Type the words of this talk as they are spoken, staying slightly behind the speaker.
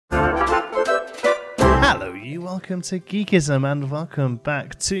Hello you, welcome to Geekism and welcome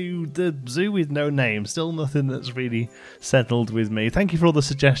back to the zoo with no name. Still nothing that's really settled with me. Thank you for all the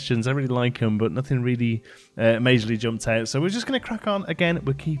suggestions, I really like them, but nothing really majorly jumped out. So we're just going to crack on again.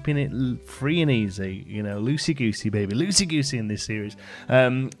 We're keeping it free and easy, you know, loosey-goosey baby, loosey-goosey in this series.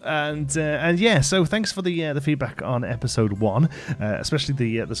 And yeah, so thanks for the feedback on episode 1,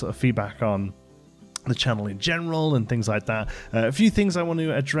 especially the sort of feedback on the channel in general and things like that. A few things I want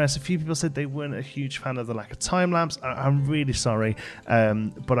to address. A few people said they weren't a huge fan of the lack of time lapse. I'm really sorry,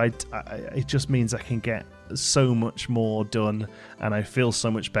 but it just means I can get so much more done and I feel so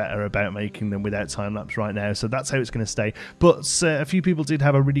much better about making them without time lapse right now, so that's how it's going to stay. But a few people did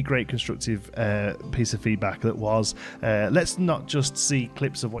have a really great constructive piece of feedback that was let's not just see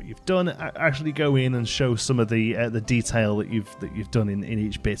clips of what you've done, actually go in and show some of the detail that you've done in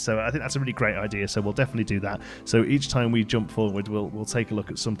each bit. So I think that's a really great idea, so we'll definitely do that. So each time we jump forward, we'll take a look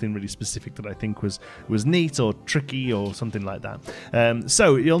at something really specific that I think was neat or tricky or something like that.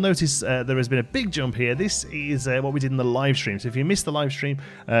 So you'll notice there has been a big jump here. This is what we did in the live stream. So if you missed the live stream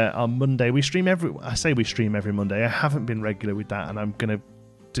on Monday, we stream every Monday. I haven't been regular with that, and I'm going to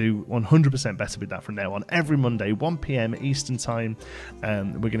do 100% better with that from now on. Every Monday, 1 PM Eastern time,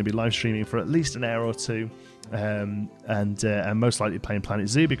 we're going to be live streaming for at least an hour or two, and most likely playing Planet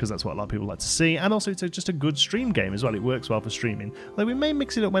Zoo, because that's what a lot of people like to see, and also it's just a good stream game as well. It works well for streaming, although we may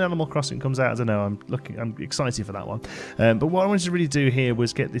mix it up when Animal Crossing comes out. I don't know, I'm excited for that one. But what I wanted to really do here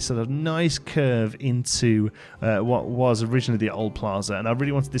was get this sort of nice curve into what was originally the old plaza, and I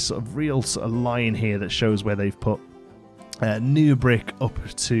really wanted this sort of real sort of line here that shows where they've put new brick up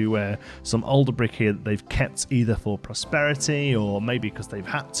to some older brick here that they've kept either for prosperity or maybe because they've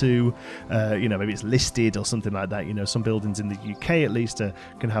had to, maybe it's listed or something like that. You know, some buildings in the UK at least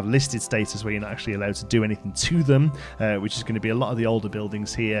can have listed status where you're not actually allowed to do anything to them, which is going to be a lot of the older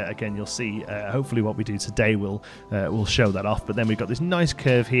buildings here. Again, you'll see hopefully what we do today will show that off. But then we've got this nice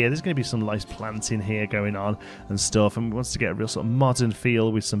curve here. There's going to be some nice planting here going on and stuff, and we want to get a real sort of modern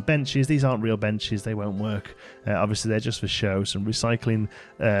feel with some benches. These aren't real benches, they won't work. Obviously they're just for show. Some recycling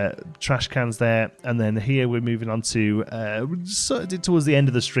trash cans there, and then here we're moving on to towards the end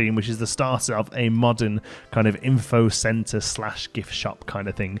of the stream, which is the start of a modern kind of info center / gift shop kind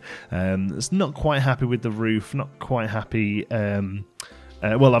of thing. It's not quite happy with the roof, not quite happy.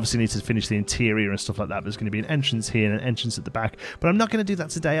 Well, obviously need to finish the interior and stuff like that, but there's going to be an entrance here and an entrance at the back. But I'm not going to do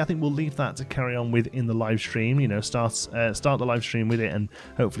that today. I think we'll leave that to carry on with in the live stream. You know, start the live stream with it and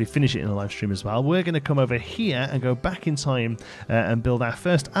hopefully finish it in the live stream as well. We're going to come over here and go back in time and build our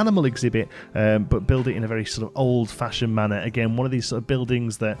first animal exhibit, but build it in a very sort of old-fashioned manner. Again, one of these sort of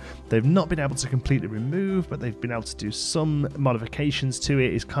buildings that they've not been able to completely remove, but they've been able to do some modifications to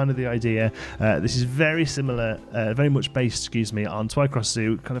it, is kind of the idea. This is very similar, very much based, on Twycross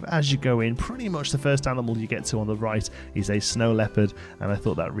Zoo. Kind of as you go in, pretty much the first animal you get to on the right is a snow leopard, and I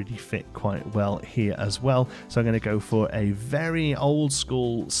thought that really fit quite well here as well. So I'm going to go for a very old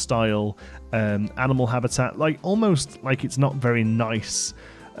school style animal habitat, like almost like it's not very nice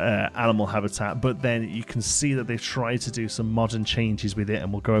animal habitat, but then you can see that they've tried to do some modern changes with it,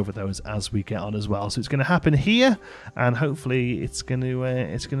 and we'll go over those as we get on as well. So it's going to happen here, and hopefully it's going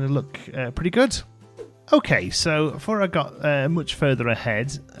to look pretty good. Okay, so before I got much further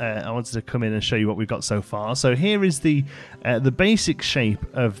ahead, I wanted to come in and show you what we've got so far. So here is the basic shape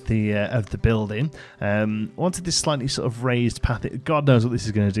of the building. Wanted this slightly sort of raised path. God knows what this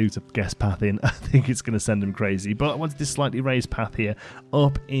is going to do to guest path in. I think it's going to send them crazy. But I wanted this slightly raised path here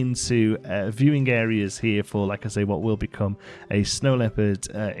up into viewing areas here for, like I say, what will become a snow leopard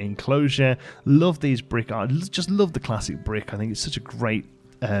enclosure. Love these brick art. Just love the classic brick. I think it's such a great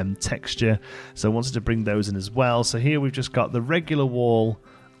texture, so I wanted to bring those in as well. So here we've just got the regular wall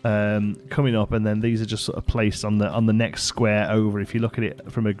coming up, and then these are just sort of placed on the next square over. If you look at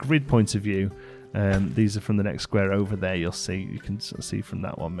it from a grid point of view, these are from the next square over there. You can sort of see from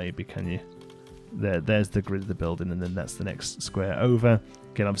that one, maybe, can you? There's the grid of the building, and then that's the next square over.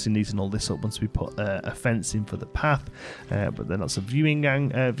 Again, obviously neaten all this up once we put a fence in for the path, but then lots of viewing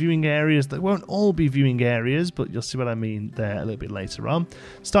areas that won't all be viewing areas, but you'll see what I mean there a little bit later on.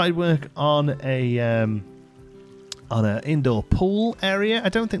 Started work on an indoor pool area. I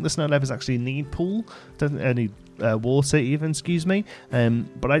don't think the snow leopards actually need pool. Doesn't need water even, excuse me.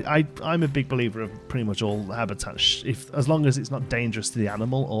 But I'm a big believer of pretty much all habitats. As long as it's not dangerous to the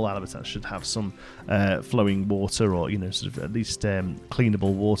animal, all habitats should have some flowing water, or sort of at least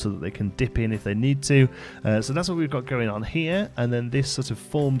cleanable water that they can dip in if they need to. So that's what we've got going on here. And then this sort of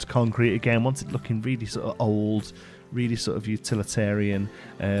formed concrete, again, once it looking really sort of old, really sort of utilitarian,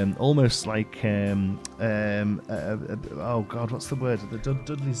 almost like oh god, what's the word? The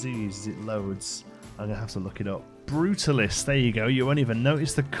Dudley Zoo uses it loads. I'm going to have to look it up. Brutalist, there you go. You won't even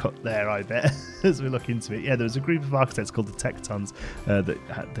notice the cut there, I bet, as we look into it. Yeah, there was a group of architects called the Tectons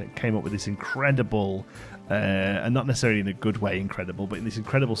that came up with this incredible, and not necessarily in a good way incredible, but in this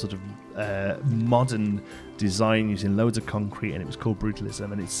incredible sort of modern design using loads of concrete, and it was called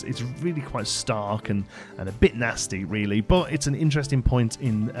Brutalism, and it's really quite stark and a bit nasty, really, but it's an interesting point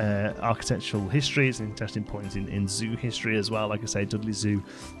in architectural history. It's an interesting point in zoo history as well. Like I say, Dudley Zoo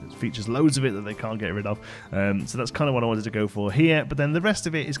features loads of it that they can't get rid of, so that's kind of what I wanted to go for here. But then the rest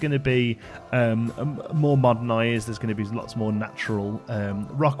of it is going to be more modernised. There's going to be lots more natural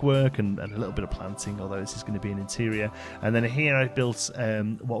rock work and a little bit of planting, although this is going to be an interior. And then here I built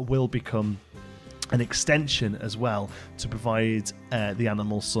what will become an extension as well to provide the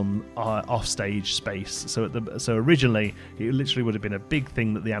animal some offstage space. So originally it literally would have been a big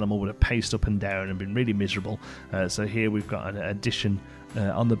thing that the animal would have paced up and down and been really miserable. So here we've got an addition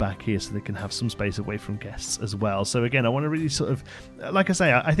on the back here so they can have some space away from guests as well. So again, I want to really sort of, like I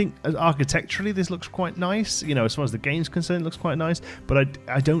say, I think architecturally this looks quite nice. You know, as far as the game's concerned, it looks quite nice, but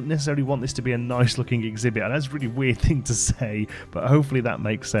I don't necessarily want this to be a nice looking exhibit. And that's a really weird thing to say, but hopefully that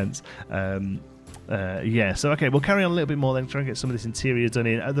makes sense. Yeah, so okay, we'll carry on a little bit more then, try and get some of this interior done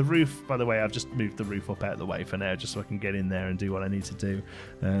in. The roof, by the way, I've just moved the roof up out of the way for now, just so I can get in there and do what I need to do.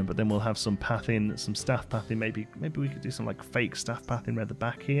 But then we'll have some pathing, some staff pathing. Maybe we could do some like fake staff pathing around the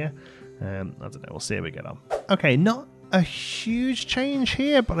back here. I don't know, we'll see how we get on. Okay, not a huge change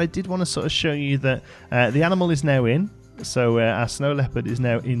here, but I did want to sort of show you that the animal is now in. So our snow leopard is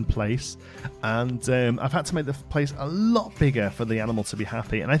now in place, and I've had to make the place a lot bigger for the animal to be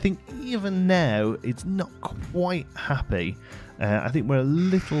happy, and I think even now it's not quite happy. I think we're a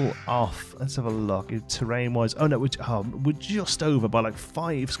little off. Let's have a look. Terrain-wise, oh no, we're just over by like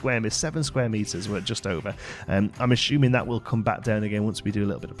 7 square meters. We're just over. I'm assuming that will come back down again once we do a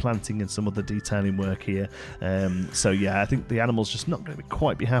little bit of planting and some other detailing work here. So yeah, I think the animal's just not going to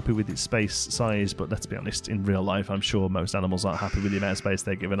quite be happy with its space size. But let's be honest, in real life, I'm sure most animals aren't happy with the amount of space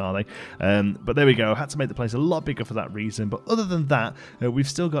they're given, are they? But there we go. I had to make the place a lot bigger for that reason. But other than that, we've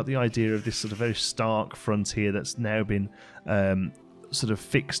still got the idea of this sort of very stark frontier that's now been sort of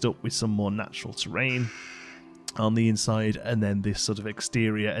fixed up with some more natural terrain on the inside, and then this sort of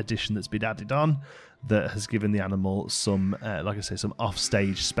exterior addition that's been added on that has given the animal some, like I say, some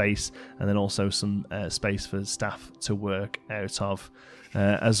off-stage space, and then also some space for staff to work out of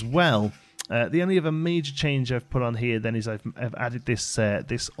as well. The only other major change I've put on here then is I've added this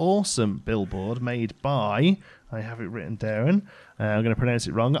this awesome billboard made by, I have it written down, I'm going to pronounce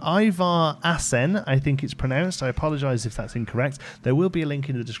it wrong, Ivar Assen, I think it's pronounced. I apologise if that's incorrect. There will be a link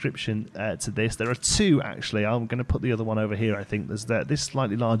in the description to this. There are two actually. I'm going to put the other one over here. I think there's this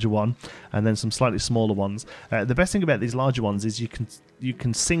slightly larger one and then some slightly smaller ones. The best thing about these larger ones is you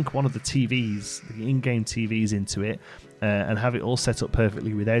can sync one of the TVs, the in-game TVs, into it. And have it all set up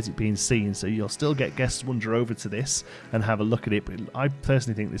perfectly without it being seen, so you'll still get guests wander over to this and have a look at it. But I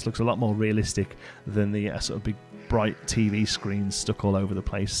personally think this looks a lot more realistic than the sort of big bright TV screens stuck all over the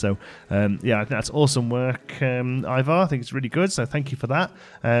place. So yeah, I think that's awesome work, Ivar. I think it's really good, so thank you for that.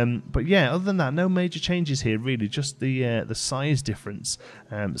 But yeah, other than that, no major changes here really, just the size difference.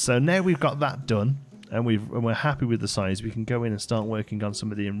 So now we've got that done, and we're happy with the size, we can go in and start working on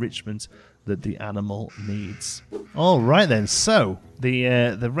some of the enrichment that the animal needs. All right then, so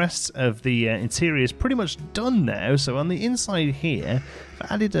the rest of the interior is pretty much done now. So on the inside here,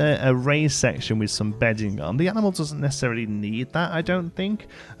 I've added a raised section with some bedding on. The animal doesn't necessarily need that, I don't think,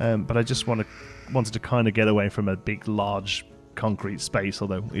 but I just wanted to kind of get away from a big, large concrete space,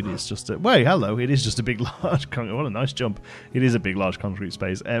 although it is just a wait, hello, it is just a big large concrete. What a nice jump. It is a big large concrete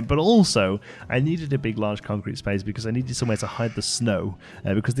space, but also I needed a big large concrete space because I needed somewhere to hide the snow,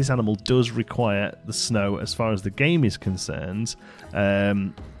 because this animal does require the snow as far as the game is concerned.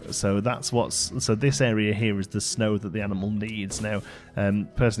 So this area here is the snow that the animal needs. Now,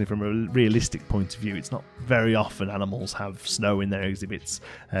 personally, from a realistic point of view, it's not very often animals have snow in their exhibits,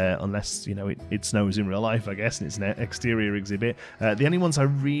 unless, you know, it snows in real life, I guess, and it's an exterior exhibit. The only ones I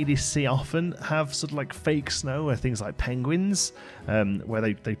really see often have sort of like fake snow are things like penguins, where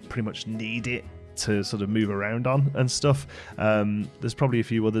they pretty much need it to sort of move around on and stuff. There's probably a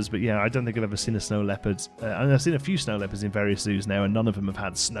few others, but yeah, I don't think I've ever seen a snow leopard. I've seen a few snow leopards in various zoos now, and none of them have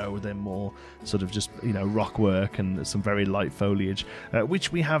had snow. They're more sort of just, you know, rock work and some very light foliage,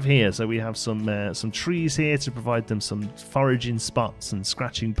 which we have here. So we have some trees here to provide them some foraging spots and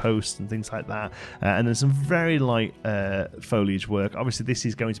scratching posts and things like that, and then some very light foliage work. Obviously this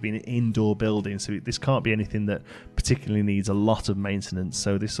is going to be an indoor building, so this can't be anything that particularly needs a lot of maintenance,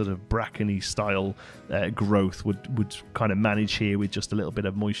 so this sort of brackeny style soil growth would kind of manage here with just a little bit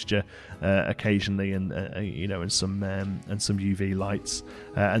of moisture occasionally, and and some UV lights,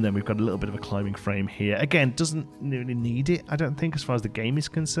 and then we've got a little bit of a climbing frame here. Again, doesn't really need it, I don't think, as far as the game is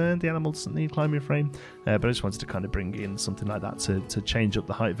concerned. The animal doesn't need climbing frame, but I just wanted to kind of bring in something like that to change up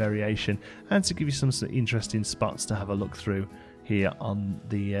the height variation and to give you some interesting spots to have a look through here on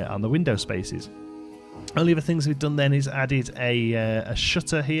the window spaces. Only other things we've done then is added a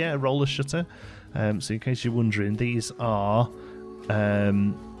shutter here, a roller shutter. So in case you're wondering, these are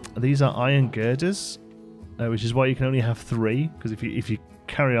iron girders, which is why you can only have 3, because if you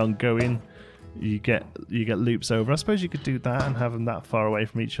carry on going, you get loops over. I suppose you could do that and have them that far away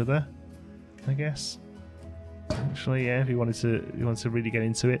from each other, I guess. Actually, yeah, if you wanted to really get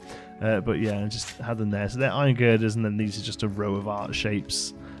into it, but yeah, I just had them there. So they're iron girders, and then these are just a row of art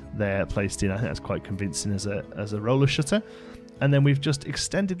shapes there placed in. I think that's quite convincing as a roller shutter. And then we've just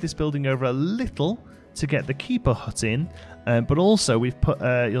extended this building over a little to get the keeper hut in, but also we've put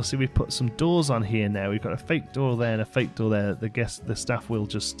you'll see we've put some doors on here now. We've got a fake door there and a fake door there. The staff will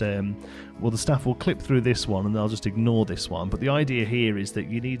just the staff will clip through this one and they'll just ignore this one. But the idea here is that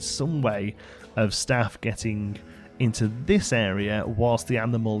you need some way of staff getting into this area whilst the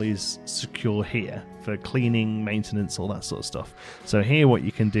animal is secure here for cleaning, maintenance, all that sort of stuff. So here what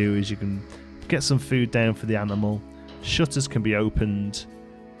you can do is you can get some food down for the animal, shutters can be opened,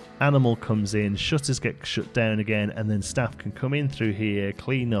 animal comes in, shutters get shut down again, and then staff can come in through here,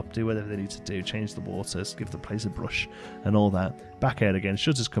 clean up, do whatever they need to do, change the waters, give the place a brush and all that. Back out again,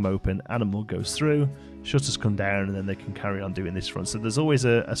 shutters come open, animal goes through, shutters come down, and then they can carry on doing this front. So there's always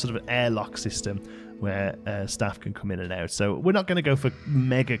a sort of airlock system where staff can come in and out. So we're not going to go for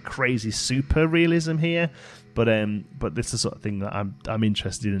mega crazy super realism here, but this is the sort of thing that I'm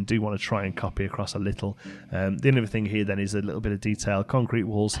interested in and do want to try and copy across a little. The only other thing here then is a little bit of detail. Concrete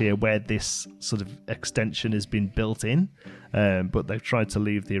walls here where this sort of extension has been built in, but they've tried to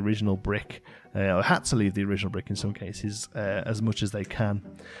leave the original brick, or had to leave the original brick in some cases, as much as they can.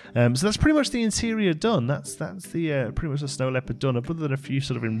 So that's pretty much the interior done. That's the pretty much the snow leopard done, other than a few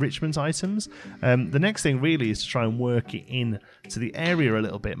sort of enrichment items. The next thing really is to try and work it in to the area a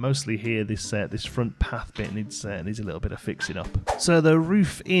little bit. Mostly here, this front path bit needs a little bit of fixing up. So the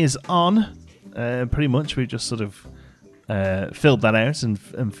roof is on. Pretty much we've just sort of filled that out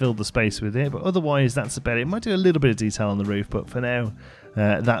and filled the space with it, but otherwise that's about it. Might do a little bit of detail on the roof, but for now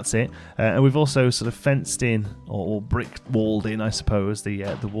that's it. And we've also sort of fenced in or brick walled in, I suppose,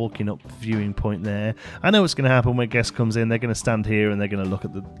 the walking up viewing point there. I know what's going to happen when guest comes in. They're going to stand here and they're going to look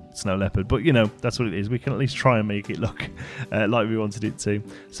at the snow leopard, but that's what it is. We can at least try and make it look like we wanted it to.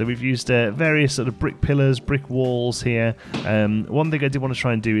 So we've used various sort of brick pillars, brick walls here. One thing I did want to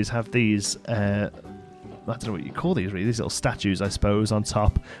try and do is have these I don't know what you call these really, these little statues I suppose on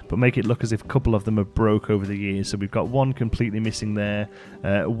top, but make it look as if a couple of them have broke over the years. So we've got one completely missing there,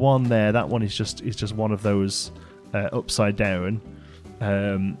 one there, that one is just one of those upside down,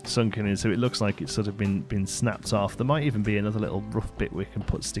 sunken in, so it looks like it's sort of been snapped off. There might even be another little rough bit we can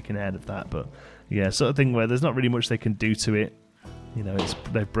put sticking out of that, but yeah, sort of thing where there's not really much they can do to it.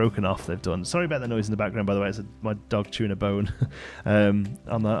 They've broken off, they've done. Sorry about the noise in the background, by the way. It's my dog chewing a bone on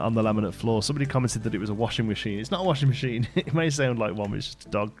the laminate floor. Somebody commented that it was a washing machine. It's not a washing machine. It may sound like one, but it's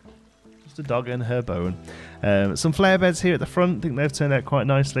just a dog and her bone. Some flare beds here at the front. I think they've turned out quite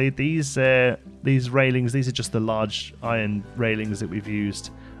nicely. These railings, these are just the large iron railings that we've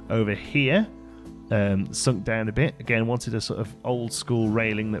used over here. Sunk down a bit. Again, wanted a sort of old school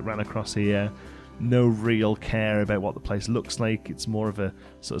railing that ran across here. No real care about what the place looks like. It's more of a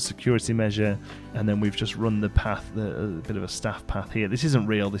sort of security measure. And then we've just run the path, a bit of a staff path here. This isn't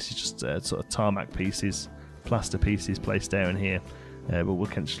real. This is just sort of tarmac pieces, plaster pieces placed down here. But we'll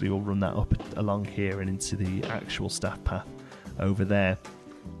run that up along here and into the actual staff path over there.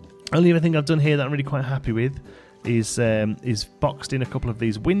 Only other thing I've done here that I'm really quite happy with is boxed in a couple of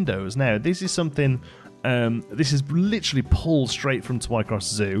these windows. Now, this is something. This is literally pulled straight from Twycross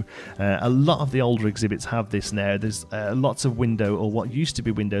Zoo. A lot of the older exhibits have this now. There's lots of window, or what used to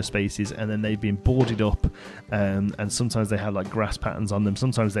be window spaces, and then they've been boarded up, and sometimes they have like grass patterns on them.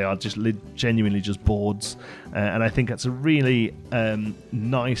 Sometimes they are just genuinely just boards, and I think that's a really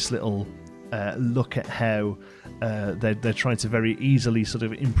nice little look at how they're trying to very easily sort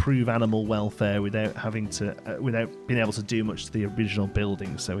of improve animal welfare without being able to do much to the original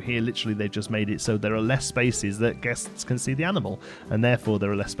building. So here literally they've just made it so there are less spaces that guests can see the animal, and therefore there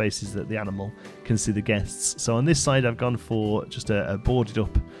are less spaces that the animal can see the guests. So on this side I've gone for just a boarded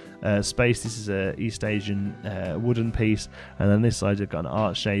up space. This is a East Asian wooden piece, and then this side I've got an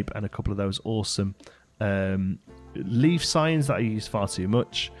art shape and a couple of those awesome leaf signs that I use far too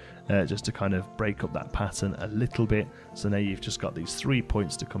much. just to kind of break up that pattern a little bit. So now you've just got these 3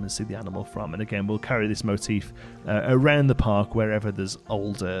 points to come and see the animal from. And again, we'll carry this motif around the park wherever there's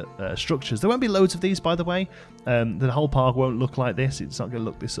older structures. There won't be loads of these, by the way. The whole park won't look like this. It's not going to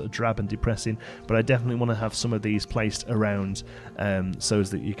look this sort of drab and depressing, but I definitely want to have some of these placed around so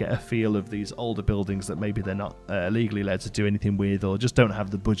that you get a feel of these older buildings that maybe they're not legally allowed to do anything with, or just don't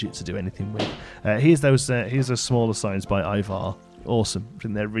have the budget to do anything with. Here's those smaller signs by Ivar. Awesome. I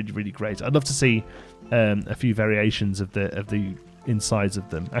think they're really, really great. I'd love to see a few variations of the insides of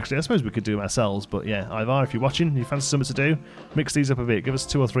them. Actually, I suppose we could do them ourselves, but yeah, Ivar, if you're watching, you fancy something to do, mix these up a bit. Give us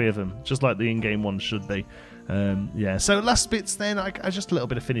 2 or 3 of them, just like the in-game ones should be. Yeah, so last bits then, I just a little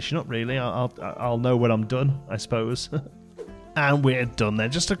bit of finishing up, really. I'll know when I'm done, I suppose. And we're done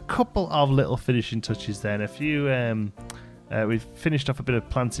then. Just a couple of little finishing touches then. A few... we've finished off a bit of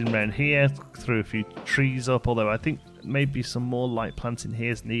planting around here, threw a few trees up, although I think maybe some more light planting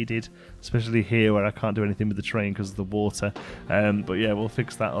here is needed, especially here where I can't do anything with the terrain because of the water. But yeah, we'll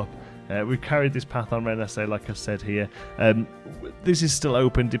fix that up. We've carried this path on around, like I said here. This is still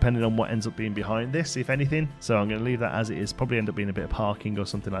open depending on what ends up being behind this, if anything. So I'm going to leave that as it is. Probably end up being a bit of parking or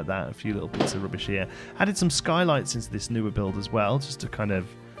something like that. A few little bits of rubbish here. Added some skylights into this newer build as well, just to kind of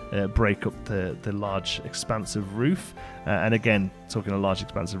break up the large expansive roof. And again, talking a large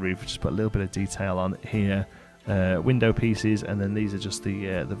expansive roof, just put a little bit of detail on here. Window pieces, and then these are just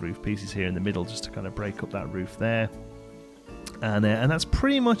the roof pieces here in the middle, just to kind of break up that roof there. And that's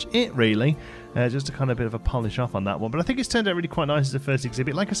pretty much it, really. Just a kind of bit of a polish off on that one. But I think it's turned out really quite nice as a first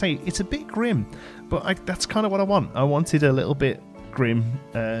exhibit. Like I say, it's a bit grim, but that's kind of what I want. I wanted a little bit grim,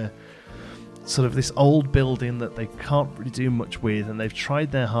 sort of this old building that they can't really do much with, and they've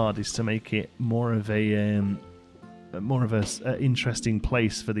tried their hardest to make it more of a interesting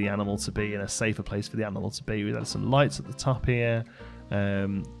place for the animal to be, and a safer place for the animal to be. We've had some lights at the top here,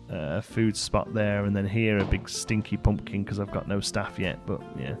 a food spot there, and then here a big stinky pumpkin because I've got no staff yet, but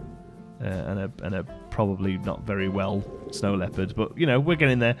yeah, and a probably not very well snow leopard, but you know, we're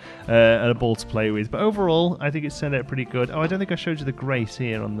getting there, and a ball to play with. But overall, I think it's turned out pretty good. Oh, I don't think I showed you the grate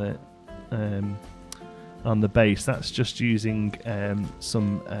here on the base. That's just using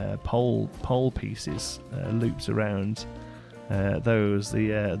some pole pieces looped around those,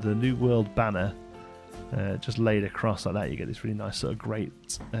 the New World banner, just laid across like that. You get this really nice sort of great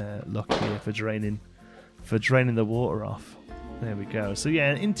look here for draining the water off. There we go. So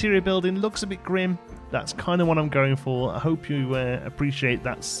yeah, interior building looks a bit grim. That's kind of what I'm going for. I hope you appreciate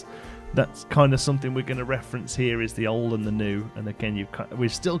that's kind of something we're going to reference here, is the old and the new. And again,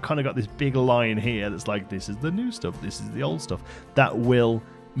 we've still kind of got this big line here that's like, this is the new stuff, this is the old stuff. That will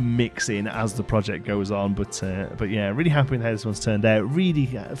mix in as the project goes on, but yeah, really happy with how this one's turned out. Really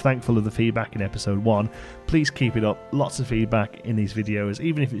thankful of the feedback in episode 1. Please keep it up. Lots of feedback in these videos,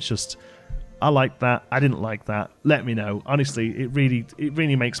 even if it's just, I like that, I didn't like that, let me know. Honestly, it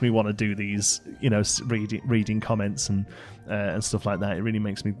really makes me want to do these, you know, reading comments and stuff like that. It really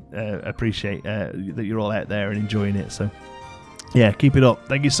makes me appreciate that you're all out there and enjoying it. So yeah, keep it up.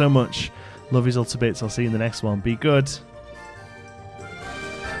 Thank you so much. Love you all to bits. I'll see you in the next one. Be good.